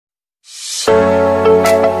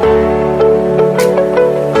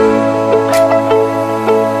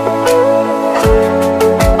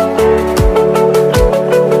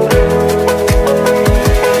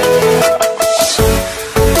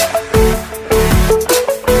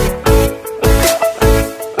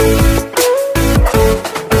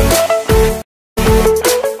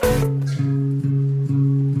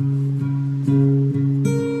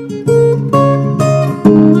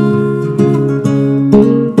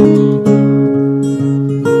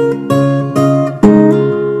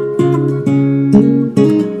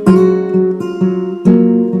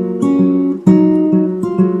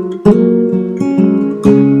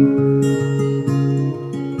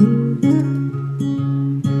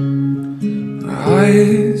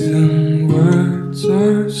Eyes and words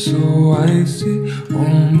are so icy,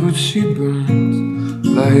 oh, but she burns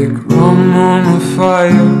like rum on a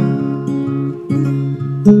fire.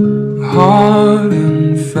 Hard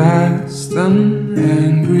and fast and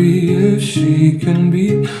angry as she can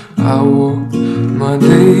be, I walk my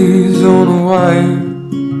days on a wire.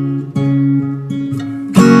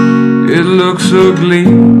 It looks ugly,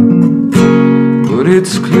 but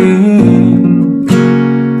it's clean.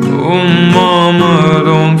 Oh mama,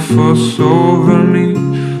 don't fuss over me.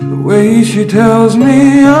 The way she tells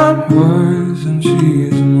me I'm hers and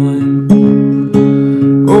she's mine.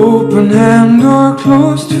 Open hand or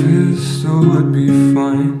closed fist, oh, would be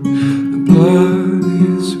fine. The blood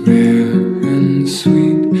is rare and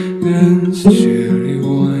sweet as cherry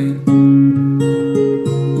wine.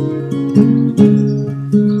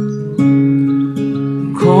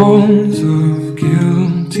 Calls of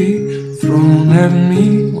guilty thrown at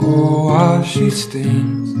me, oh, while she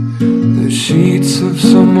stains the sheets of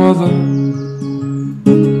some other.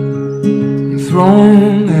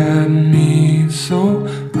 Thrown at me so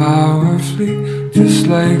powerfully, just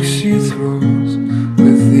like she throws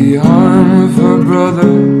with the arm of her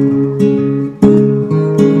brother.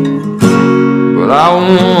 But I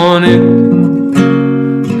want it,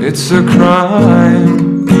 it's a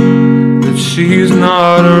crime that she's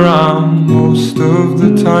not around most of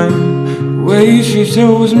the time. The way she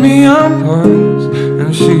shows me I'm hers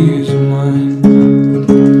and she's mine.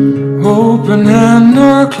 Open hand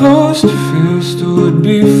or closed fist would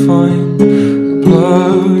be fine. The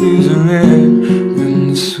blood is red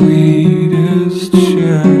and the sweetest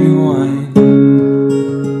cherry wine.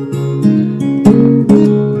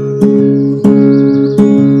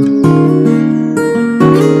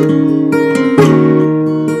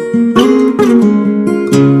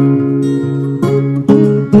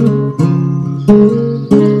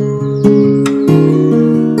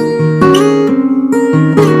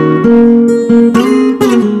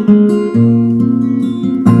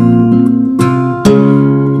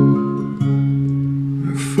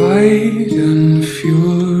 Fight and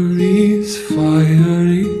fury's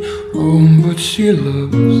fiery, oh, but she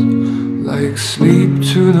loves like sleep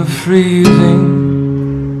to the freezing.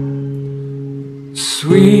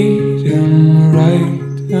 Sweet and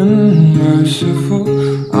right and merciful,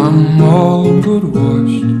 I'm all but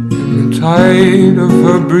washed in the tide of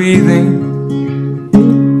her breathing.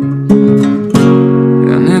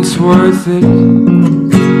 And it's worth it,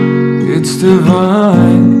 it's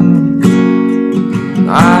divine.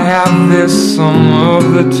 I have this some of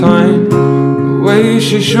the time. The way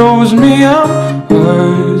she shows me I'm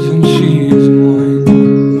hers and she's mine.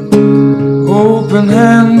 Open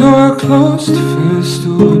hand or closed fist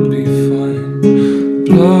would be fine.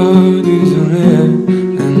 Blood is red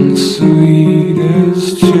and the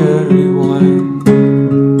sweetest cherry wine.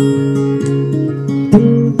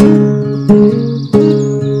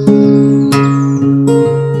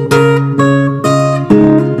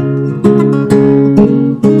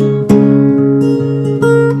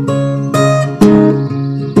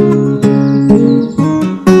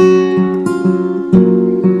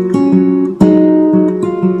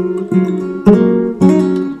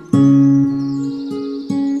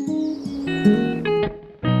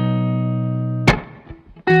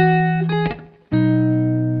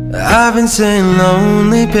 I've been seeing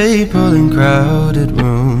lonely people in crowded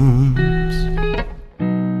rooms,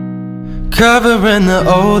 covering the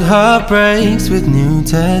old heartbreaks with new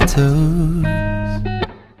tattoos.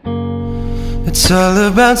 It's all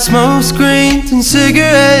about smoke screens and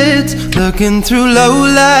cigarettes, looking through low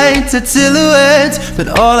lights at silhouettes. But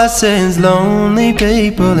all I see is lonely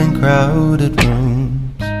people in crowded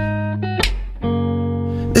rooms.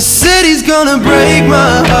 The city's gonna break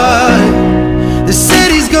my heart. The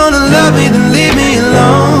city's gonna love me, then leave me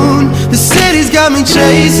alone. The city's got me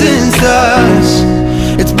chasing stars.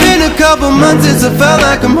 It's been a couple months since I felt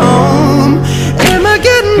like I'm home. Am I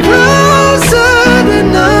getting closer to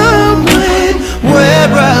knowing where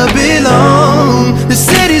I belong? The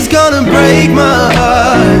city's gonna break my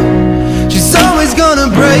heart. She's always gonna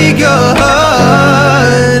break your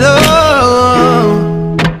heart. Oh.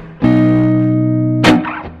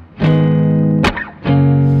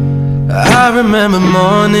 I remember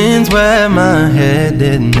mornings where my head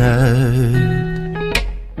didn't hurt,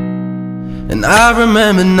 and I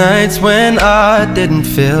remember nights when I didn't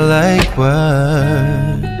feel like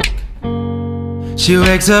work. She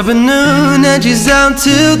wakes up at noon and she's out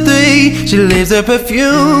till 3. She leaves her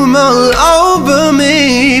perfume all over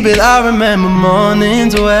me. But I remember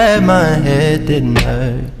mornings where my head didn't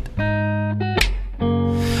hurt.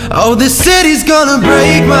 Oh, the city's gonna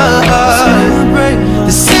break my heart.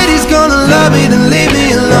 The city's gonna love me, then leave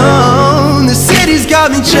got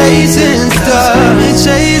me chasing stars.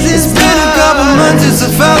 It's been a couple months since I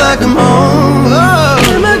felt like I'm home.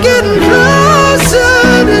 Am I getting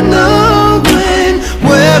closer to knowing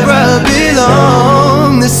where I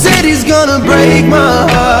belong? The city's gonna break my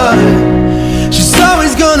heart. She's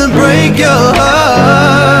always gonna break your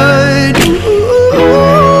heart.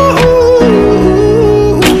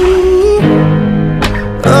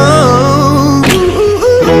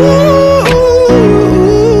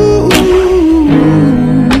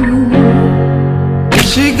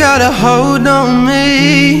 She got a hold on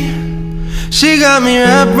me. She got me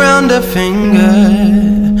wrapped round her finger.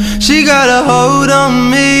 She got a hold on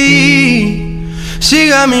me. She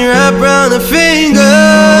got me wrapped round her finger.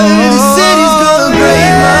 The city's gonna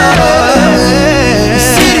break my heart. The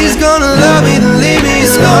city's gonna love me, then leave me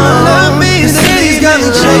alone. The city's got me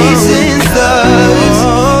chasing stars.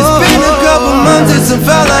 It's been a couple months since I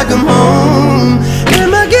felt like I'm home.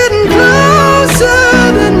 Am I getting closer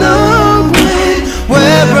to knowing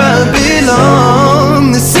where I belong?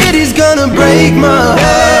 The city's gonna break my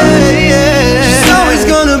heart. She's always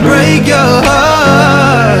gonna break your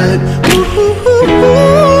heart.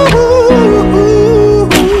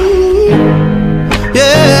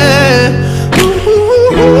 Yeah.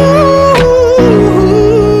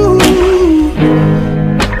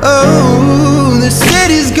 Oh, the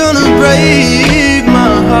city's gonna break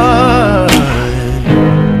my heart.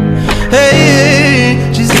 Hey,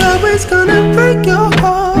 she's always gonna break your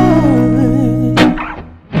heart.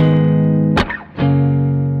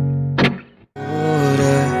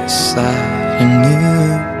 Waterside, I knew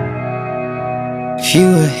if you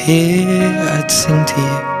were here, I'd sing to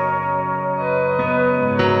you.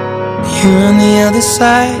 You're on the other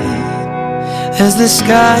side as the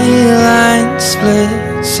skyline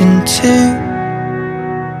splits in two,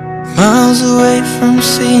 miles away from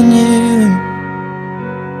seeing you.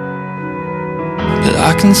 But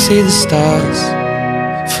I can see the stars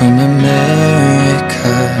from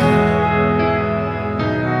America.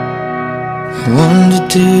 I wonder,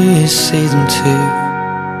 do you see them too?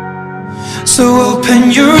 So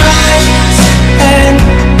open your eyes and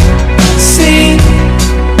see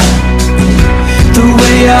the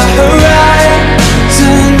way our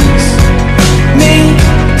horizons meet,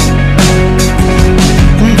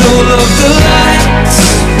 and all of the lights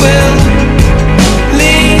will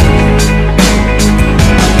lead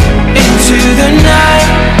into the night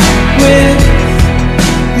with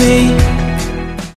me.